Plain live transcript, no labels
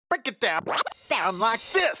break it down like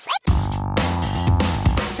this.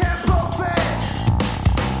 Tempo fit,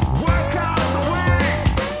 work out of the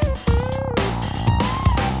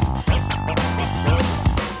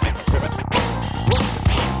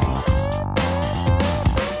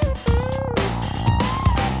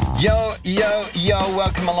Yo,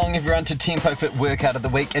 welcome along everyone to Tempo Fit Workout of the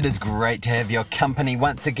Week. It is great to have your company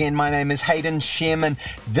once again. My name is Hayden Sherman.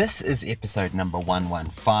 This is episode number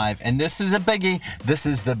 115, and this is a biggie. This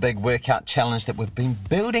is the big workout challenge that we've been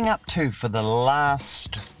building up to for the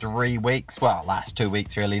last 3 weeks. Well, last 2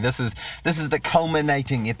 weeks really. This is the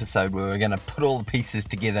culminating episode where we're going to put all the pieces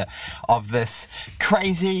together of this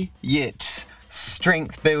crazy yet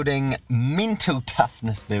strength building, mental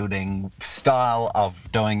toughness building style of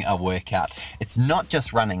doing a workout. It's not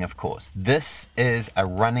just running, of course. This is a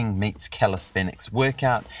running meets calisthenics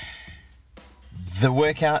workout. The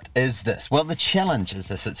workout is this. Well, the challenge is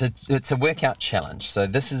this. It's a workout challenge. So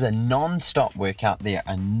this is a non-stop workout. There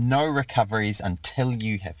are no recoveries until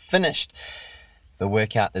you have finished. The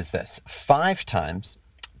workout is this: 5 times,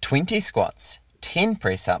 20 squats, 10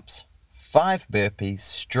 press-ups, 5 burpees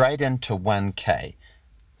straight into 1K.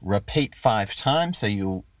 Repeat 5 times, so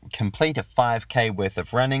you'll complete a 5K worth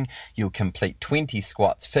of running. You'll complete 20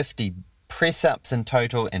 squats, 50 press-ups in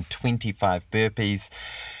total, and 25 burpees.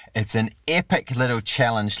 It's an epic little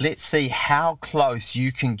challenge. Let's see how close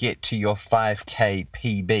you can get to your 5K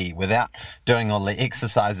PB without doing all the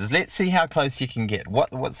exercises. Let's see how close you can get.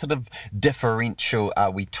 What sort of differential are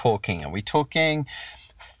we talking? Are we talking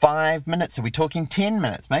 5 minutes? Are we talking 10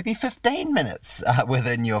 minutes? Maybe 15 minutes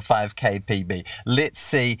within your 5K PB. Let's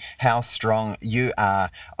see how strong you are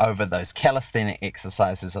over those calisthenic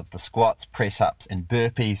exercises of the squats, press-ups, and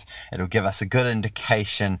burpees. It'll give us a good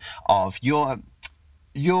indication of your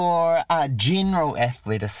general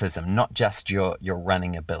athleticism, not just your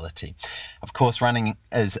running ability. Of course, running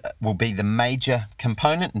will be the major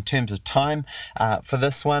component in terms of time for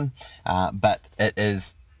this one, but it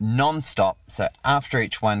is non-stop. So after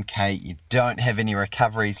each 1K, you don't have any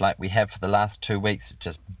recoveries like we have for the last 2 weeks.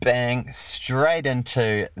 Just bang, straight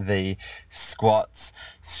into the squats,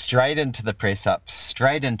 straight into the press-ups,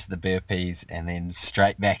 straight into the burpees, and then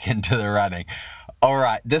straight back into the running. All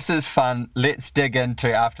right, this is fun. Let's dig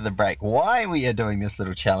into, after the break, why we are doing this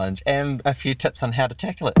little challenge and a few tips on how to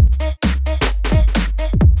tackle it.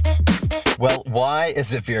 Well, why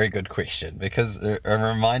is a very good question, because a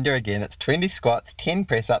reminder again, it's 20 squats, 10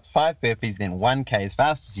 press-ups, 5 burpees, then 1K as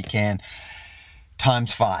fast as you can,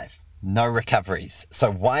 times 5. No recoveries.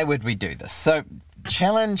 So why would we do this? So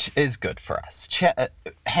challenge is good for us.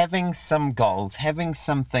 Having some goals, having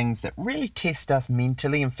some things that really test us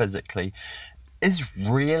mentally and physically is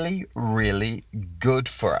really, really good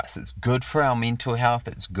for us. It's good for our mental health.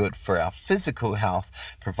 It's good for our physical health,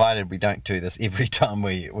 provided we don't do this every time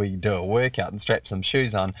we do a workout and strap some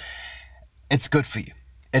shoes on. It's good for you.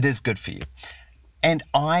 It is good for you. And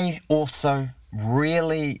I also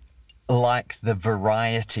really like the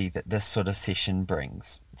variety that this sort of session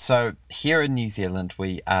brings. So here in New Zealand,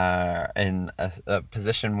 we are in a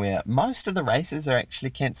position where most of the races are actually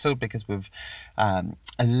cancelled because we've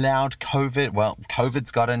allowed COVID. Well,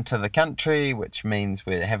 COVID's got into the country, which means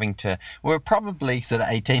we're probably sort of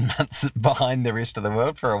 18 months behind the rest of the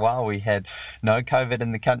world. For a while, we had no COVID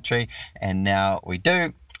in the country, and now we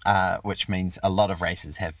do. Which means a lot of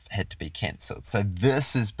races have had to be cancelled. So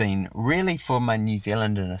this has been really for my New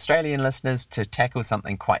Zealand and Australian listeners to tackle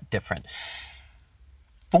something quite different.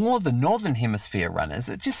 For the Northern Hemisphere runners,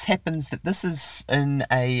 it just happens that this is in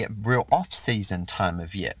a real off-season time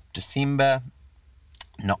of year. December,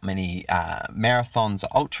 not many marathons or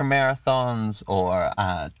ultra-marathons or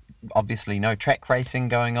obviously no track racing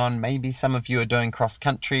going on. Maybe some of you are doing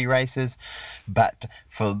cross-country races, but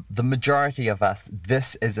for the majority of us,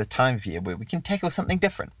 this is a time of year where we can tackle something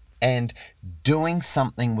different. And doing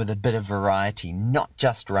something with a bit of variety, not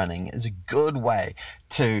just running, is a good way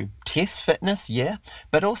to test fitness,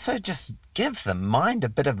 but also just give the mind a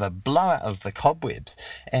bit of a blowout of the cobwebs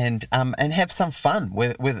and have some fun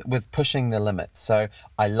with pushing the limits. So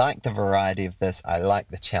I like the variety of this. I like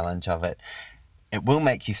the challenge of it. It will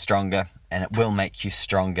make you stronger, and it will make you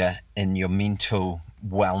stronger in your mental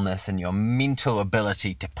wellness and your mental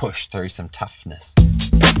ability to push through some toughness.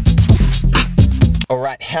 All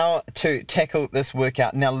right, how to tackle this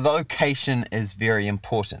workout. Now, location is very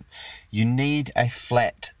important. You need a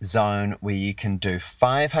flat zone where you can do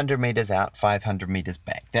 500 meters out, 500 meters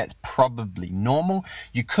back. That's probably normal.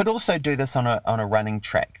 You could also do this on a running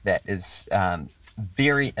track that is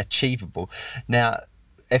very achievable. Now,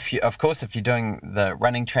 if you're doing the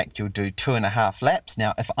running track, you'll do 2.5 laps.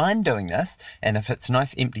 Now, if I'm doing this, and if it's a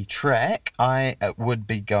nice empty track, I would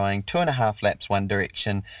be going 2.5 laps one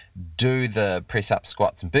direction, do the press-up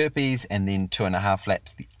squats and burpees, and then 2.5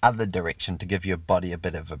 laps the other direction to give your body a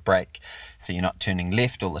bit of a break, so you're not turning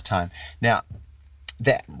left all the time. Now,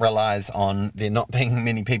 that relies on there not being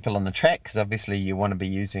many people on the track, because obviously you want to be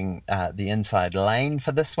using the inside lane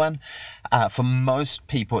for this one. For most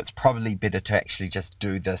people, it's probably better to actually just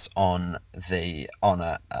do this on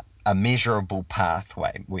a measurable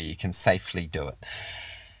pathway where you can safely do it.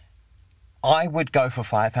 I would go for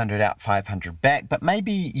 500 out, 500 back, but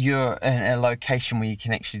maybe you're in a location where you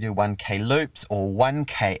can actually do 1K loops or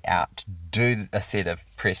 1K out, do a set of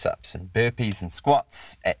press-ups and burpees and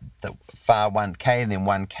squats at the far 1K and then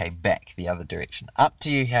 1K back the other direction. Up to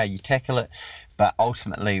you how you tackle it, but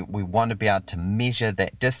ultimately we want to be able to measure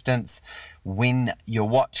that distance. When your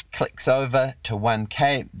watch clicks over to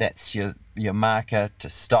 1K, that's your marker to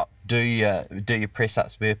stop, do your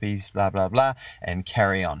press-ups, burpees, blah, blah, blah, and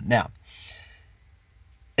carry on. Now,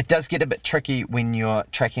 it does get a bit tricky when you're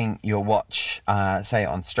tracking your watch, say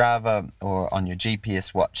on Strava or on your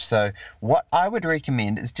GPS watch. So what I would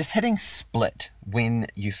recommend is just hitting split when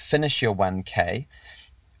you finish your 1K,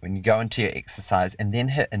 when you go into your exercise, and then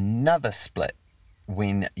hit another split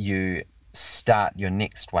when you start your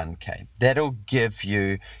next 1K. That'll give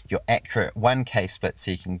you your accurate 1K split, so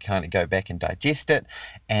you can kind of go back and digest it,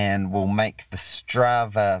 and will make the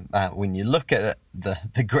Strava, when you look at it,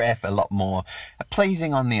 the graph, a lot more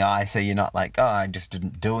pleasing on the eye, so you're not like, oh, I just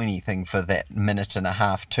didn't do anything for that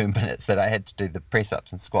 1.5, 2 minutes that I had to do the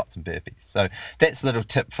press-ups and squats and burpees. So that's a little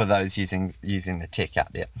tip for those using the tech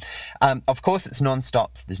out there. Of course, it's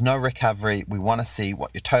non-stop, so there's no recovery. We want to see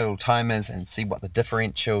what your total time is and see what the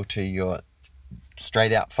differential to your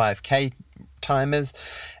straight out 5K time is.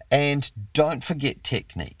 And don't forget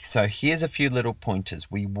technique. So here's a few little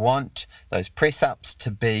pointers. We want those press-ups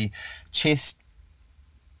to be chest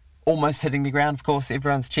almost hitting the ground. Of course,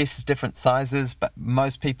 everyone's chest is different sizes, but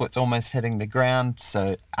most people it's almost hitting the ground.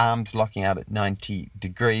 So arms locking out at 90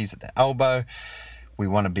 degrees at the elbow. We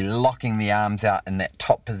want to be locking the arms out in that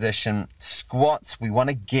top position. Squats, we want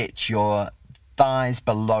to get your thighs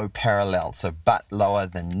below parallel, so butt lower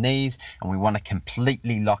than knees, and we want to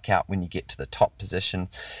completely lock out when you get to the top position.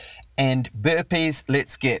 And burpees,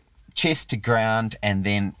 let's get chest to ground, and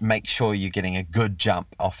then make sure you're getting a good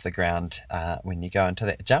jump off the ground when you go into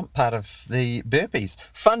that jump part of the burpees.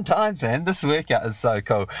 Fun times, man. This workout is so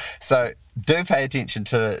cool. So do pay attention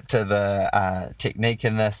to the technique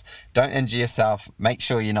in this. Don't injure yourself. Make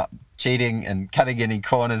sure you're not cheating and cutting any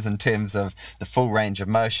corners in terms of the full range of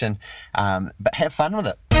motion, but have fun with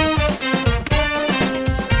it.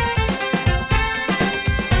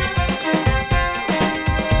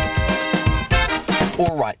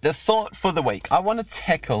 All right, the thought for the week. I want to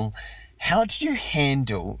tackle, how do you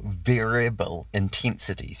handle variable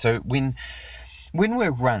intensity? So when we're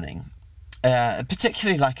running,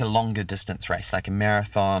 particularly like a longer distance race, like a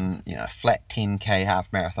marathon, flat 10K,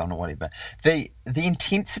 half marathon or whatever, the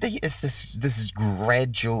intensity is this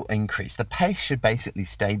gradual increase. The pace should basically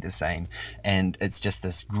stay the same, and it's just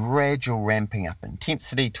this gradual ramping up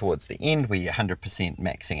intensity towards the end where you're 100%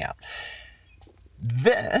 maxing out.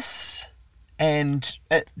 And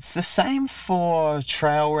it's the same for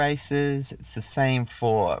trail races. It's the same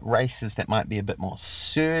for races that might be a bit more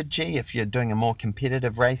surgy. If you're doing a more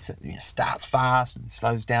competitive race, it starts fast and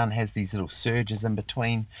slows down, has these little surges in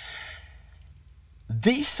between.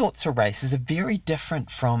 These sorts of races are very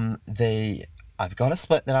different from I've got a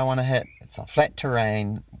split that I want to hit. It's on flat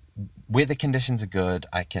terrain. Weather conditions are good.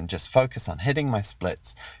 I can just focus on hitting my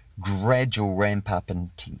splits. Gradual ramp up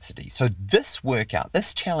intensity. So this workout,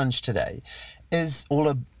 this challenge today, is all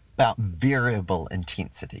about variable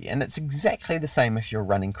intensity, and it's exactly the same if you're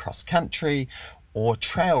running cross country or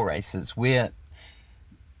trail races, where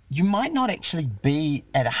you might not actually be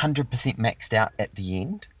at 100% maxed out at the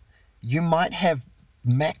end. You might have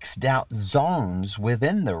maxed out zones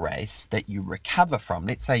within the race that you recover from.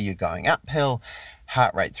 Let's say you're going uphill,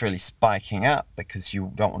 heart rate's really spiking up because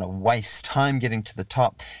you don't want to waste time getting to the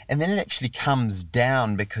top, and then it actually comes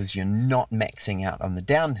down because you're not maxing out on the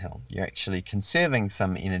downhill. You're actually conserving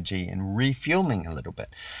some energy and refueling a little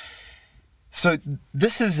bit. So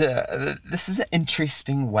this is an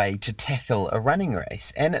interesting way to tackle a running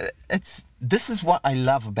race, and this is what I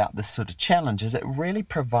love about this sort of challenge, is it really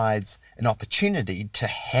provides an opportunity to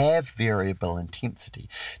have variable intensity.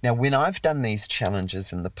 Now, when I've done these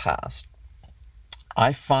challenges in the past,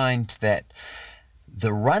 I find that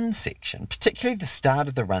the run section, particularly the start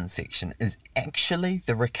of the run section, is actually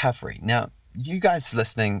the recovery. Now, you guys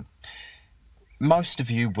listening most of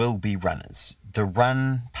you will be runners. The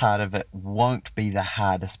run part of it won't be the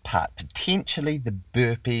hardest part. Potentially the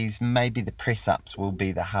burpees, maybe the press-ups will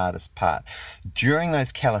be the hardest part. During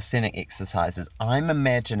those calisthenic exercises, I'm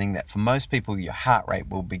imagining that for most people, your heart rate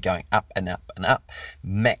will be going up and up and up,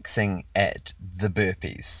 maxing at the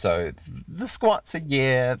burpees. So the squats it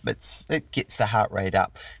gets the heart rate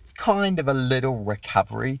up. It's kind of a little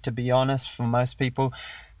recovery, to be honest, for most people.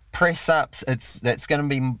 Press-ups, that's going to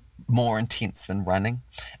be more intense than running.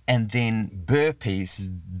 And then burpees,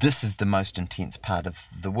 this is the most intense part of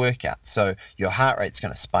the workout. So your heart rate's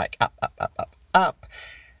going to spike up, up, up, up, up.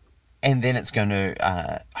 And then it's going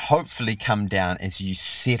to hopefully come down as you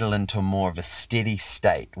settle into more of a steady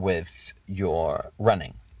state with your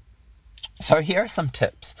running. So here are some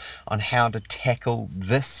tips on how to tackle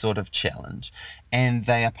this sort of challenge, and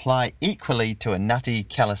they apply equally to a nutty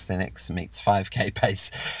calisthenics meets 5K pace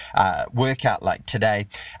workout like today,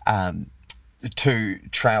 to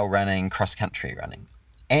trail running, cross-country running.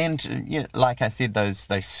 And like I said, those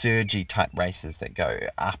surgy type races that go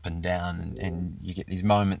up and down, and you get these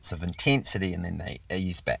moments of intensity and then they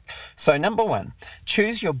ease back. So number one,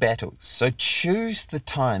 choose your battles. So choose the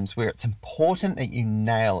times where it's important that you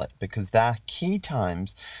nail it, because there are key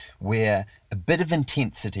times where a bit of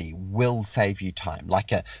intensity will save you time,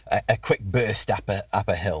 like a quick burst up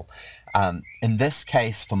a hill. In this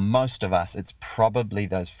case, for most of us, it's probably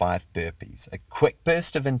those 5 burpees. A quick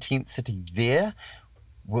burst of intensity there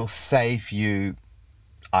will save you,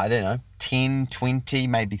 10, 20,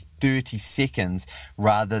 maybe 30 seconds,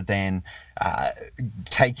 rather than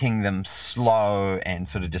taking them slow and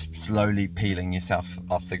sort of just slowly peeling yourself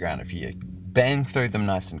off the ground. If you bang through them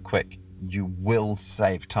nice and quick, you will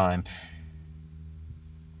save time.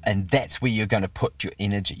 And that's where you're going to put your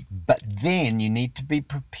energy. But then you need to be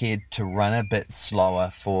prepared to run a bit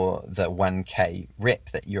slower for the 1K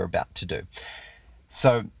rep that you're about to do.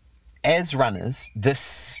 So as runners,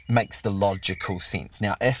 this makes the logical sense.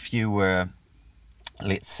 Now, if you were,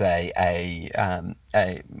 let's say, a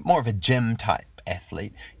more of a gym type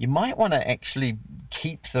athlete, you might want to actually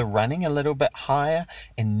keep the running a little bit higher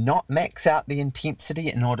and not max out the intensity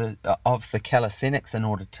in order of the calisthenics in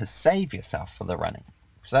order to save yourself for the running.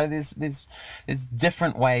 So there's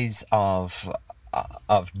different ways of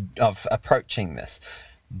approaching this,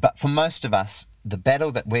 but for most of us, the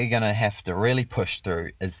battle that we're going to have to really push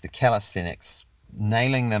through is the calisthenics,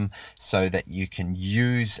 nailing them so that you can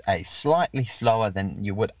use a slightly slower than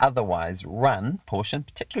you would otherwise run portion,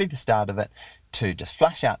 particularly the start of it, to just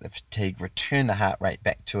flush out the fatigue, return the heart rate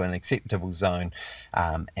back to an acceptable zone,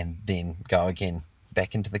 and then go again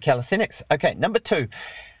back into the calisthenics. Okay, number 2.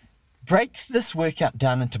 Break this workout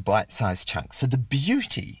down into bite-sized chunks. So the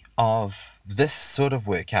beauty of this sort of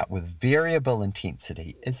workout with variable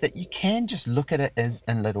intensity is that you can just look at it as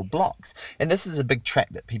in little blocks. And this is a big trap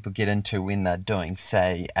that people get into when they're doing,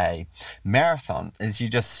 say, a marathon, is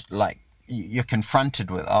you're confronted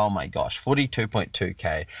with, oh my gosh,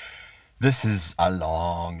 42.2K. This is a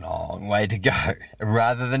long, long way to go,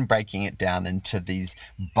 rather than breaking it down into these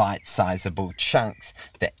bite-sizable chunks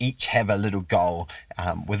that each have a little goal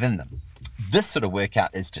within them. This sort of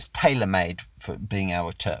workout is just tailor-made for being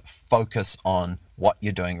able to focus on what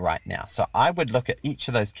you're doing right now. So I would look at each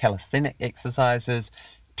of those calisthenic exercises,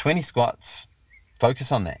 20 squats,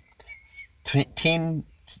 focus on that. 10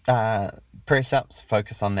 press-ups,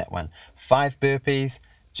 focus on that one. 5 burpees,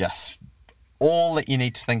 just all that you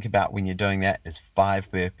need to think about when you're doing that is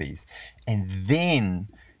 5 burpees. And then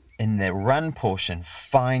in the run portion,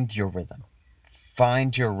 find your rhythm.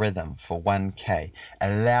 Find your rhythm for 1K.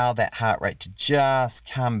 Allow that heart rate to just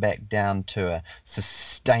come back down to a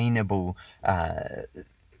sustainable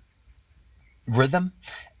rhythm,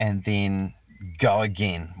 and then go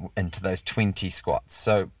again into those 20 squats.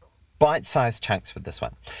 So bite-sized chunks with this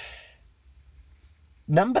one.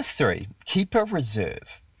 Number 3, keep a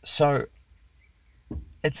reserve. So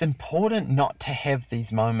it's important not to have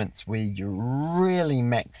these moments where you're really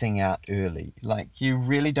maxing out early. Like, you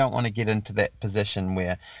really don't want to get into that position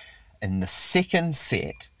where in the second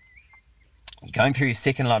set, you're going through your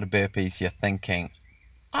second lot of burpees, you're thinking,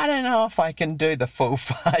 I don't know if I can do the full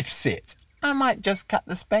 5 sets. I might just cut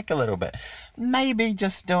this back a little bit. Maybe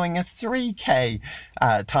just doing a 3K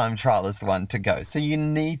time trial is the one to go. So you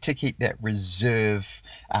need to keep that reserve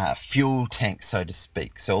fuel tank, so to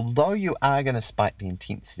speak. So although you are going to spike the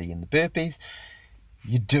intensity in the burpees,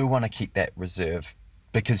 you do want to keep that reserve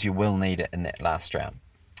because you will need it in that last round.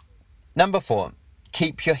 Number 4,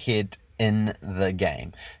 keep your head in the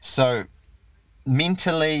game. So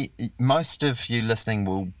mentally, most of you listening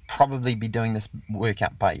will probably be doing this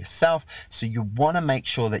workout by yourself, so you want to make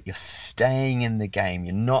sure that you're staying in the game,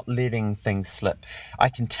 you're not letting things slip. I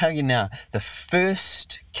can tell you now, the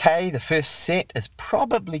first set is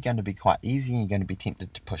probably going to be quite easy, and you're going to be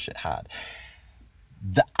tempted to push it hard.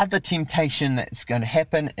 The other temptation that's going to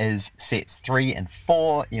happen is sets 3 and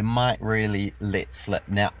 4, you might really let slip.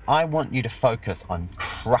 Now, I want you to focus on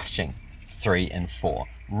crushing 3 and 4,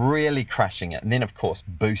 really crushing it, and then of course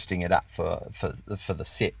boosting it up for the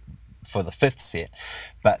fifth set.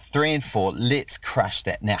 But 3 and 4, let's crush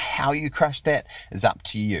that. Now, how you crush that is up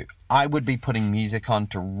to you. I would be putting music on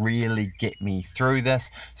to really get me through this.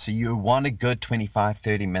 So you want a good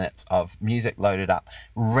 25-30 minutes of music loaded up,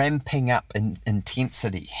 ramping up in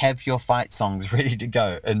intensity. Have your fight songs ready to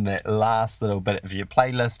go in that last little bit of your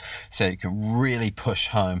playlist so you can really push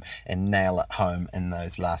home and nail it home in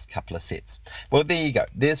those last couple of sets. Well, there you go.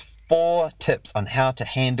 There's 4 tips on how to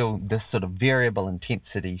handle this sort of variable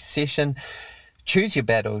intensity session. Choose your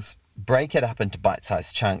battles, break it up into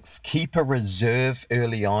bite-sized chunks, keep a reserve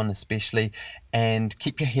early on especially, and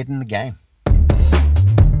keep your head in the game.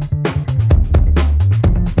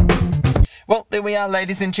 Well, there we are,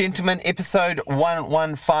 ladies and gentlemen, episode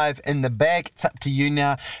 115 in the bag. It's up to you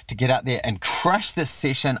now to get out there and crush this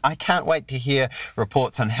session. I can't wait to hear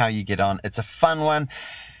reports on how you get on. It's a fun one.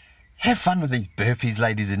 Have fun with these burpees,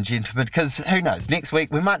 ladies and gentlemen, because who knows, next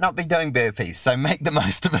week we might not be doing burpees, so make the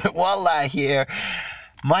most of it while they're here.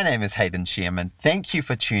 My name is Hayden Shearman. Thank you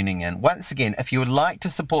for tuning in. Once again, if you would like to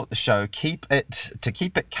support the show, keep it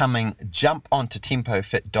coming, jump onto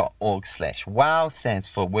tempofit.org/wow, stands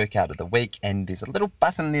for workout of the week, and there's a little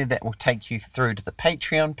button there that will take you through to the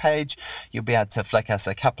Patreon page. You'll be able to flick us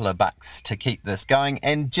a couple of bucks to keep this going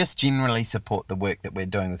and just generally support the work that we're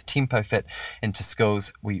doing with TempoFit into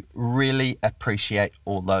schools. We really appreciate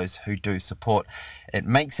all those who do support. It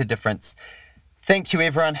makes a difference. Thank you,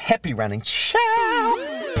 everyone. Happy running. Ciao.